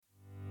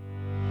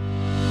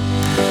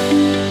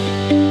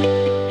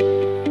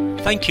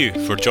Thank you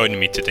for joining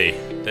me today.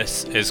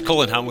 This is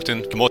Colin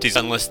Hamilton, Commodities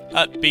Analyst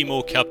at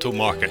BMO Capital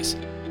Markets,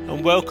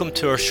 and welcome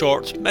to our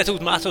short Metals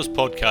Matters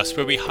podcast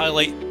where we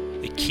highlight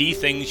the key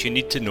things you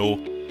need to know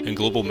in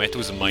global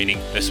metals and mining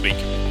this week.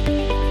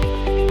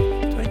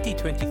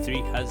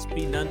 2023 has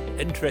been an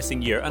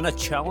interesting year and a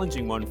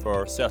challenging one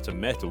for certain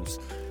metals.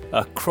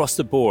 Across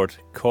the board,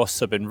 costs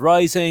have been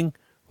rising,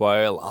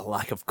 while a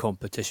lack of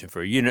competition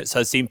for units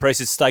has seen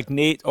prices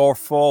stagnate or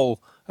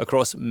fall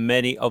across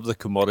many of the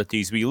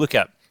commodities we look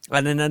at.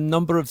 And in a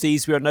number of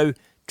these, we are now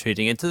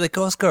trading into the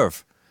cost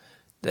curve.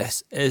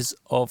 This is,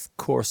 of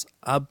course,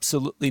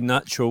 absolutely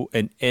natural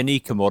in any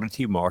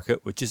commodity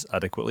market which is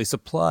adequately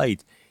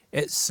supplied.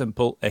 It's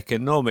simple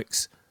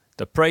economics.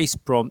 The price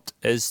prompt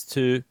is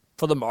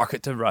for the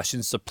market to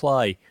ration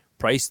supply.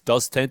 Price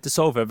does tend to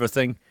solve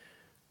everything,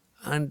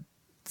 and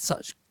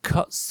such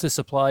cuts to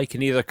supply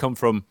can either come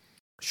from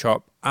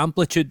sharp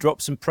amplitude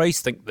drops in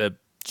price, think the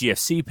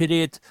GFC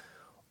period,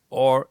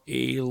 or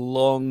a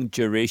long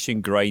duration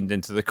grind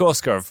into the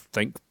cost curve,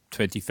 think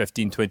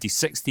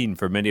 2015-2016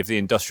 for many of the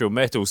industrial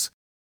metals.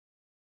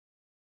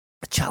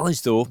 The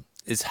challenge though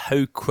is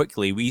how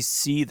quickly we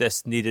see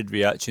this needed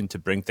reaction to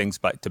bring things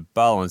back to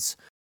balance.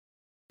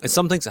 And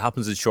some things that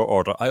happens in short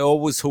order. I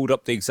always hold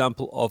up the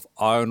example of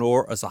iron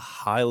ore as a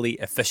highly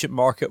efficient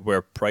market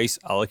where price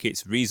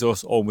allocates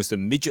resource almost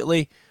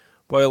immediately,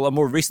 while a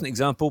more recent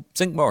example,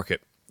 zinc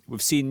market.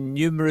 We've seen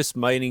numerous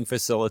mining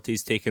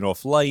facilities taken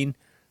offline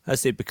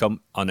as they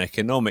become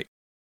uneconomic.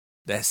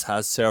 This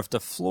has served to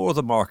floor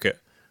the market.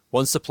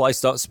 Once supply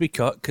starts to be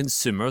cut,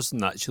 consumers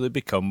naturally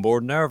become more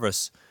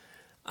nervous.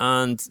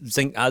 And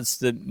zinc adds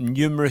to the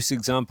numerous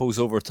examples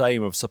over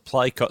time of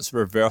supply cuts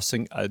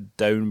reversing a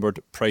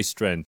downward price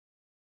trend.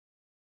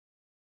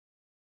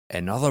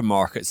 In other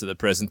markets at the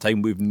present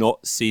time, we've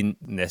not seen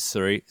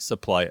necessary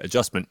supply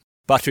adjustment.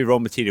 Battery raw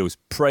materials,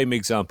 prime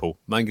example.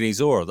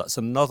 Manganese ore, that's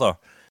another.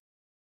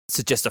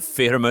 Suggests a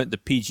fair amount the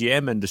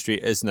PGM industry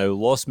is now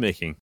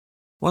loss-making.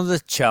 One of the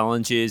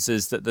challenges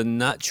is that the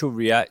natural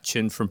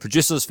reaction from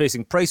producers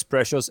facing price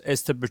pressures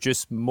is to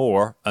produce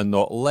more and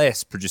not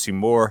less. Producing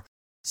more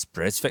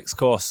spreads fixed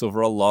costs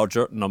over a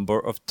larger number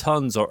of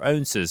tonnes or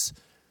ounces.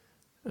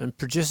 And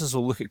producers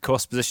will look at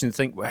cost position and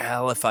think,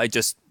 well, if I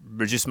just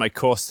reduce my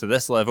costs to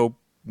this level,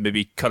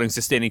 maybe cutting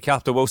sustaining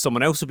capital, well,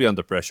 someone else will be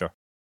under pressure.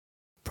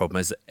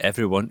 Problem is that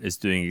everyone is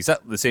doing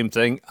exactly the same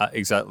thing at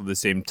exactly the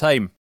same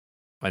time.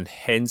 And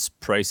hence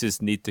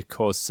prices need to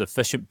cause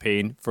sufficient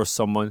pain for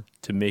someone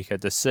to make a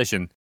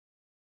decision.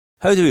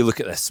 How do we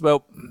look at this?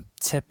 Well,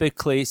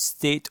 typically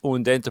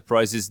state-owned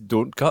enterprises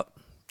don't cut,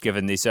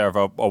 given they serve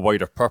a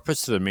wider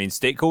purpose to their main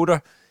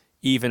stakeholder,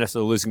 even if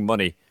they're losing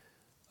money.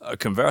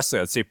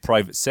 Conversely, I'd say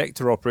private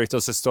sector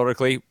operators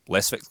historically,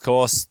 less fixed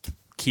cost,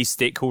 key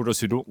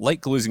stakeholders who don't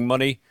like losing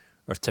money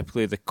are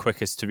typically the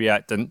quickest to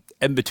react. And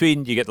in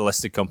between, you get the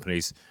listed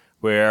companies,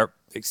 where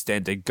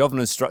extended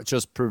governance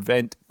structures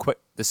prevent quick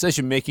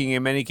decision-making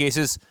in many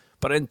cases,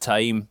 but in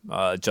time,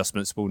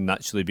 adjustments will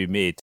naturally be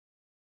made.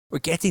 We're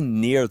getting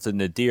near the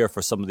nadir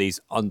for some of these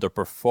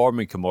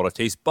underperforming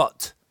commodities,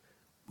 but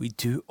we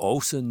do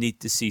also need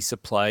to see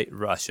supply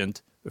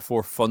rationed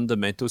before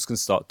fundamentals can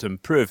start to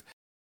improve.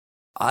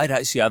 I'd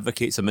actually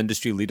advocate some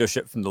industry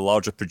leadership from the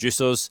larger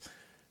producers,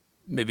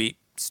 maybe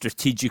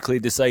strategically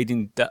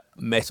deciding that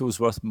metal's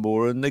worth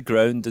more on the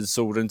ground and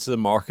sold into the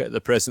market at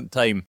the present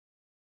time.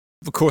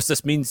 Of course,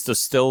 this means there's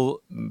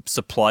still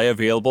supply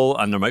available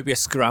and there might be a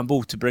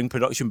scramble to bring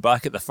production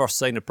back at the first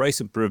sign of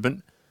price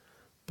improvement,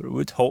 but it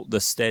would halt the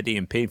steady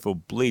and painful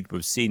bleed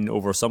we've seen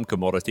over some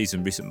commodities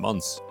in recent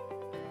months.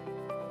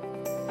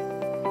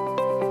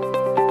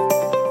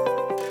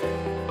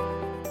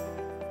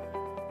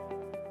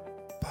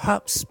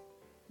 Perhaps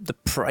the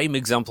prime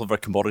example of a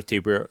commodity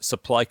where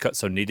supply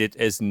cuts are needed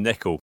is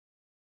nickel.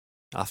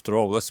 After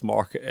all, this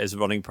market is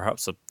running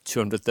perhaps a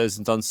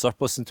 200,000 tonne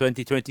surplus in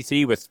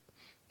 2023 with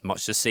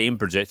much the same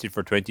projected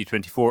for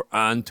 2024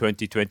 and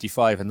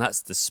 2025, and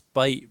that's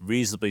despite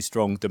reasonably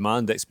strong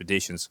demand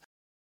expectations.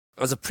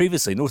 As I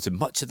previously noted,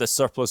 much of this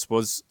surplus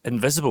was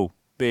invisible,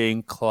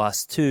 being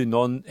Class 2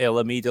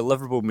 non-LME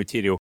deliverable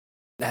material.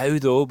 Now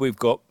though, we've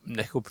got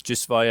nickel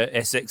produced via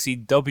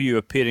SXEW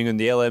appearing on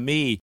the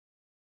LME,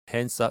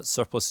 hence that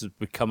surplus is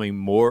becoming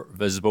more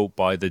visible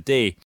by the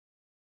day.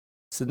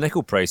 So the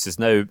nickel price is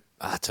now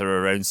at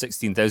around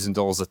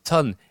 $16,000 a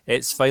tonne.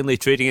 It's finally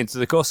trading into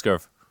the cost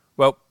curve.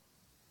 Well,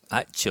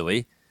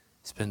 actually,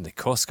 it's been the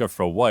cost curve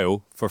for a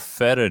while for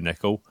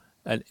ferronickel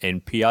and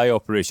NPI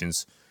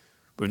operations.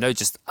 We've now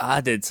just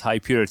added high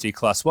purity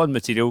Class 1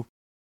 material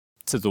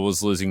to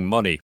those losing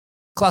money.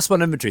 Class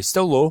 1 inventory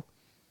still low,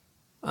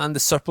 and the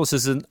surplus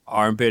is in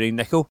iron bearing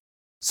nickel,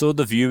 so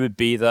the view would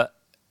be that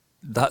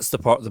that's the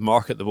part of the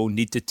market that will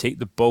need to take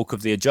the bulk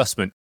of the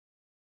adjustment.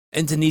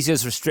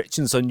 Indonesia's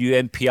restrictions on new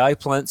NPI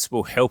plants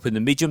will help in the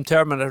medium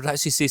term, and I would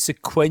actually say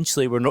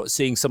sequentially we're not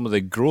seeing some of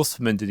the growth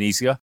from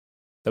Indonesia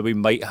that we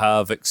might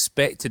have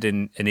expected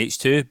in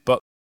H2,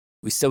 but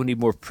we still need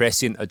more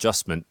prescient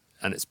adjustment,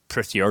 and it's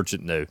pretty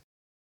urgent now.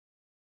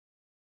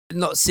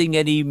 Not seeing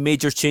any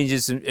major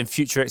changes in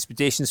future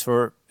expectations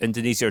for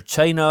Indonesia or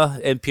China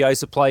NPI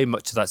supply,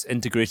 much of that's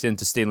integrated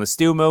into stainless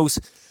steel mills.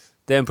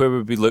 Then where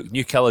would we look?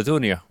 New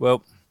Caledonia.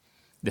 Well,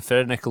 the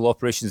ferronickel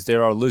operations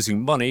there are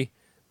losing money,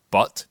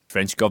 but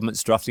French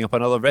government's drafting up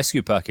another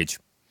rescue package,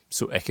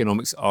 so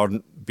economics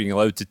aren't being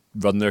allowed to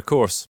run their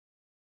course.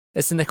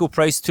 Is the nickel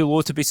price too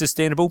low to be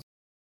sustainable?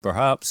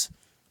 Perhaps,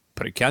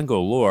 but it can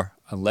go lower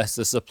unless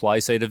the supply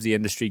side of the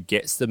industry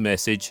gets the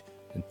message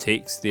and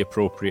takes the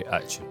appropriate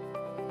action.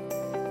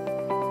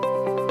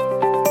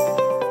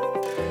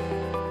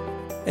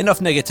 Enough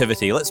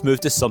negativity, let's move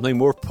to something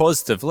more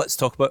positive. Let's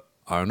talk about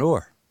iron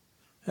ore.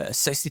 At a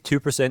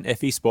 62%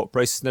 Fe spot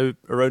price is now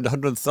around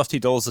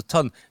 $130 a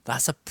tonne.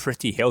 That's a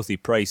pretty healthy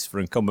price for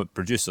incumbent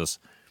producers.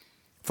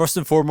 First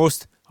and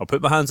foremost, I'll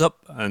put my hands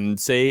up and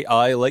say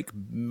I, like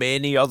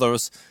many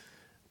others,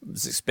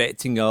 was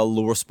expecting a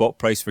lower spot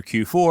price for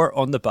Q4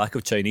 on the back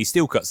of Chinese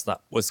steel cuts.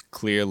 That was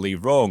clearly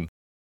wrong.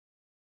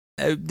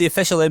 The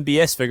official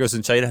NBS figures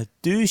in China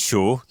do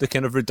show the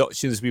kind of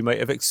reductions we might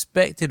have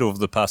expected over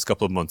the past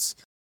couple of months.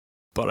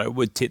 But I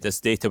would take this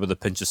data with a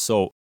pinch of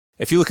salt.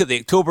 If you look at the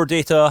October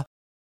data,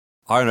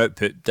 iron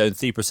output down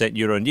 3%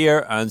 year on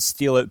year and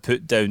steel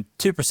output down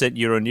 2%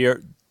 year on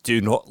year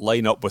do not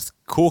line up with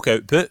coke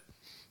output,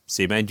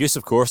 same end use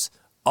of course,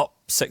 up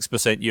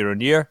 6% year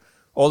on year,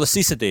 or the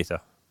CISA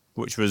data,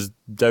 which was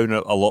down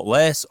a lot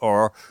less,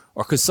 or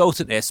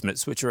consultant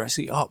estimates, which are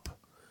actually up.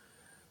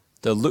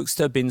 There looks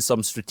to have been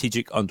some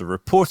strategic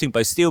underreporting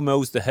by steel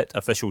mills to hit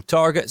official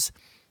targets,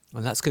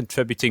 and that's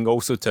contributing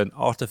also to an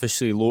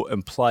artificially low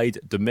implied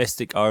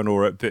domestic iron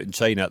ore output in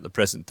China at the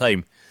present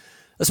time.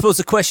 I suppose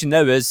the question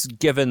now is,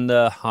 given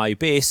the high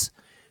base,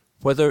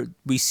 whether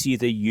we see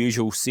the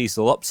usual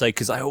seasonal upside,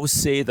 because I always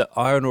say that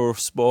iron ore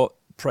spot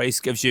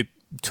price gives you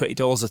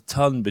 $20 a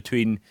tonne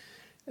between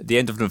the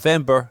end of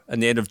November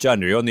and the end of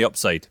January on the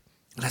upside.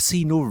 And I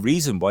see no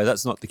reason why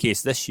that's not the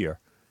case this year.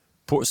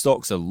 Port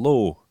stocks are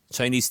low,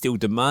 Chinese steel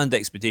demand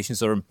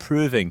expectations are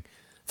improving,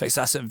 fixed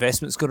asset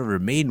investment is going to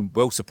remain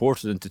well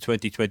supported into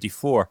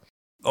 2024.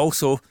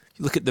 Also,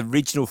 you look at the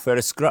regional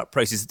ferrous scrap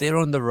prices, they're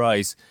on the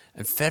rise,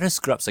 and ferrous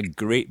scrap's a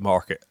great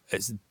market.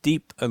 It's a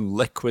deep and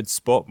liquid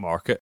spot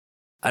market,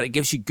 and it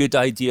gives you good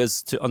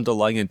ideas to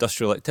underlying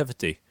industrial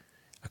activity.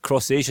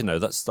 Across Asia now,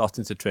 that's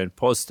starting to trend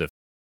positive.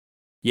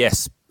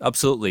 Yes,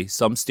 absolutely,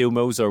 some steel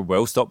mills are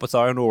well stocked with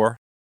iron ore,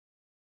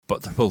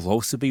 but there will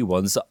also be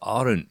ones that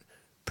aren't,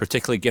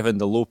 particularly given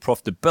the low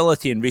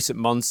profitability in recent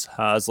months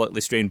has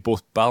likely strained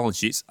both balance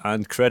sheets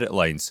and credit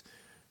lines.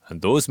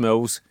 And those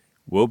mills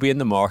will be in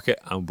the market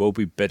and will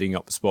be bidding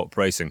up spot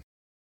pricing.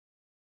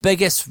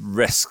 Biggest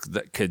risk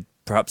that could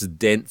perhaps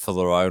dent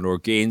further iron ore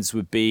gains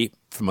would be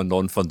from a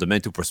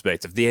non-fundamental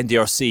perspective. The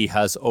NDRC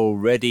has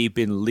already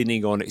been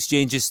leaning on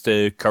exchanges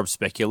to curb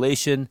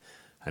speculation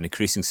and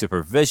increasing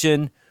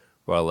supervision,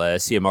 while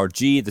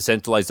CMRG, the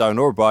centralised iron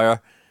ore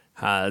buyer,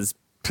 has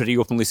pretty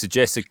openly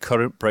suggested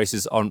current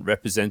prices aren't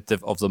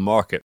representative of the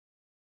market.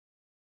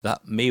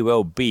 That may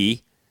well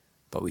be,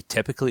 but we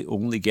typically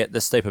only get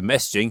this type of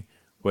messaging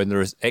when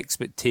there is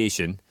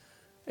expectation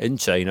in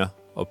China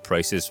of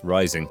prices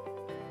rising.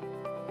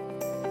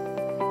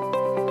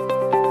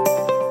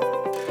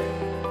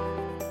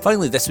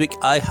 Finally this week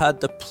I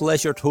had the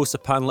pleasure to host a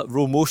panel at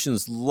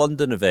RoMotion's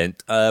London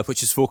event,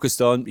 which is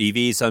focused on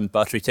EVs and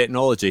battery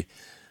technology.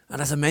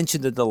 And as I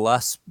mentioned in the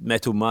last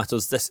Metal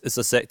Matters, this is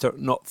a sector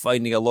not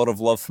finding a lot of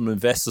love from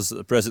investors at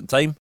the present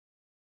time.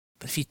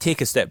 But if you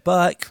take a step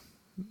back,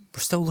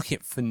 we're still looking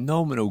at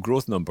phenomenal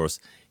growth numbers,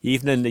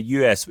 even in the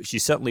US, which you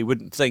certainly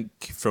wouldn't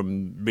think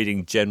from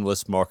reading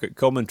generalist market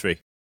commentary.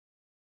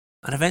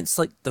 And events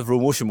like the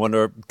RoMotion one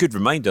are a good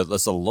reminder that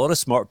there's a lot of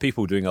smart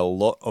people doing a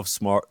lot of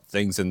smart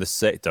things in this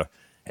sector.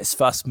 It's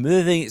fast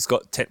moving, it's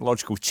got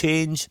technological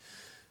change,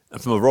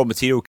 and from a raw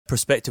material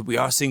perspective, we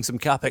are seeing some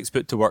capex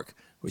put to work,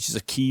 which is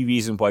a key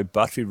reason why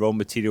battery raw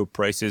material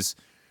prices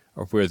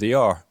are where they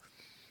are.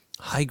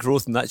 High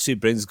growth naturally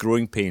brings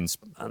growing pains,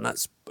 and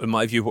that's, in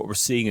my view, what we're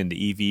seeing in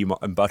the EV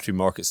and battery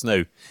markets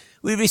now.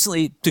 We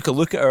recently took a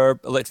look at our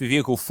electric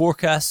vehicle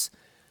forecasts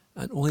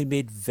and only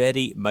made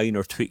very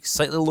minor tweaks.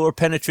 Slightly lower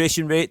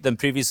penetration rate than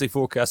previously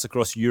forecast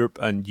across Europe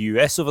and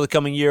US over the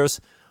coming years,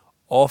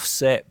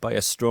 offset by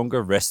a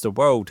stronger rest of the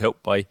world,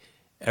 helped by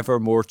ever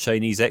more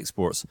Chinese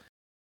exports.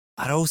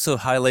 I'd also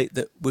highlight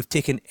that we've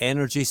taken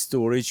energy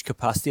storage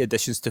capacity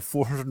additions to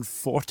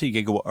 440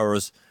 gigawatt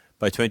hours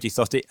by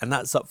 2030, and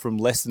that's up from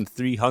less than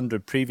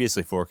 300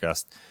 previously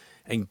forecast.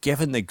 And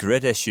given the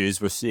grid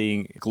issues we're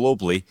seeing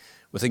globally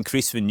with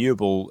increased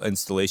renewable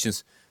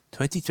installations,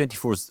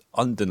 2024 is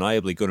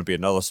undeniably going to be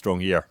another strong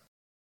year.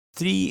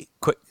 3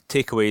 quick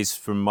takeaways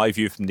from my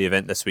view from the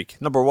event this week.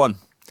 Number 1,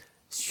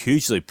 it's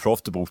hugely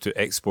profitable to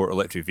export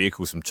electric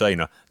vehicles from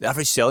China. The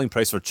average selling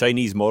price for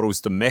Chinese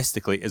models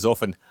domestically is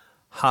often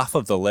half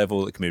of the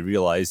level that can be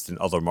realised in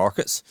other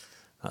markets.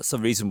 That's the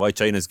reason why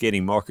China's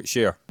gaining market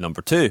share.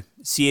 Number 2,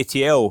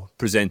 CATL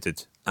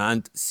presented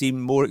and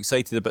seemed more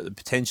excited about the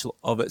potential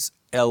of its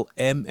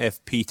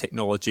LMFP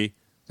technology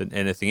than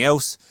anything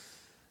else.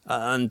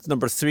 And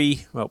number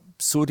 3, well,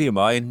 sodium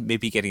ion may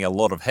be getting a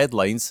lot of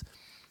headlines,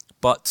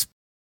 but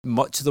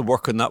much of the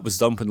work on that was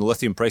done when the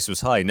lithium price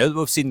was high. Now that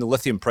we've seen the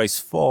lithium price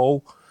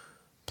fall,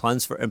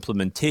 plans for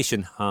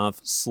implementation have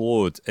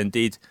slowed.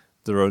 Indeed,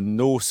 there are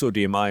no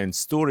sodium ion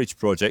storage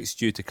projects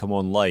due to come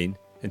online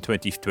in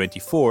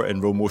 2024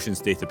 in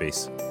Romotion's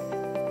database.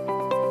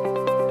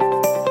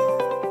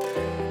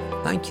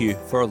 Thank you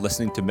for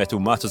listening to Metal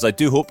Matters. I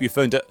do hope you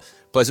found it a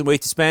pleasant way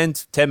to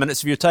spend 10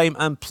 minutes of your time,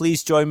 and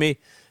please join me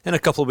in a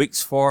couple of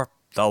weeks for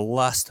the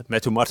last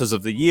Metal Matters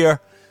of the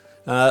year.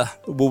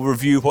 We'll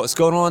review what's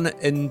gone on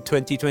in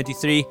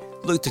 2023,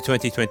 look to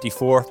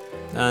 2024,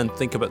 and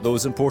think about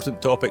those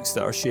important topics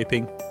that are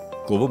shaping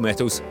global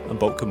metals and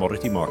bulk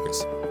commodity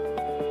markets.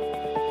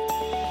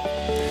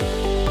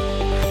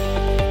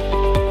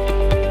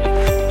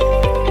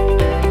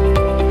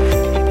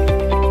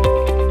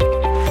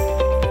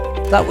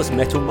 That was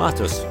Metal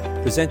Matters,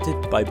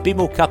 presented by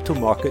BMO Capital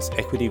Markets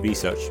Equity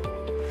Research.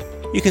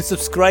 You can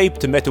subscribe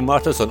to Metal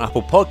Matters on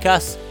Apple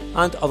Podcasts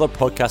and other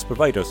podcast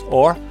providers,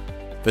 or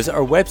visit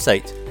our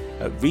website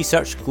at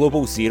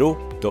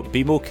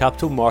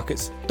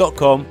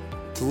researchglobalzero.bmocapitalmarkets.com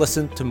to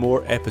listen to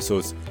more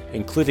episodes,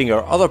 including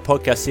our other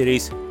podcast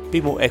series,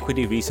 BMO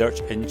Equity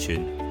Research in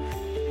Tune.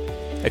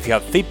 If you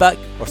have feedback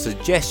or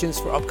suggestions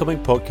for upcoming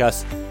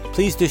podcasts,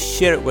 please do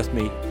share it with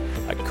me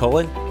at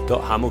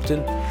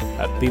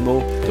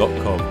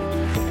colin.hamilton@bmo.com.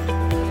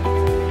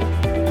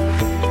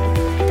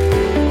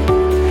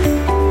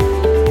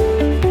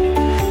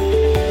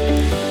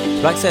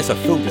 To access our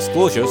full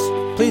disclosures,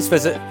 please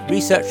visit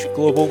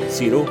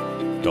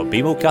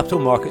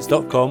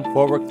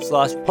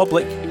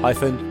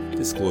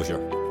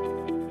researchglobalzero.bmocapitalmarkets.com/public-disclosure.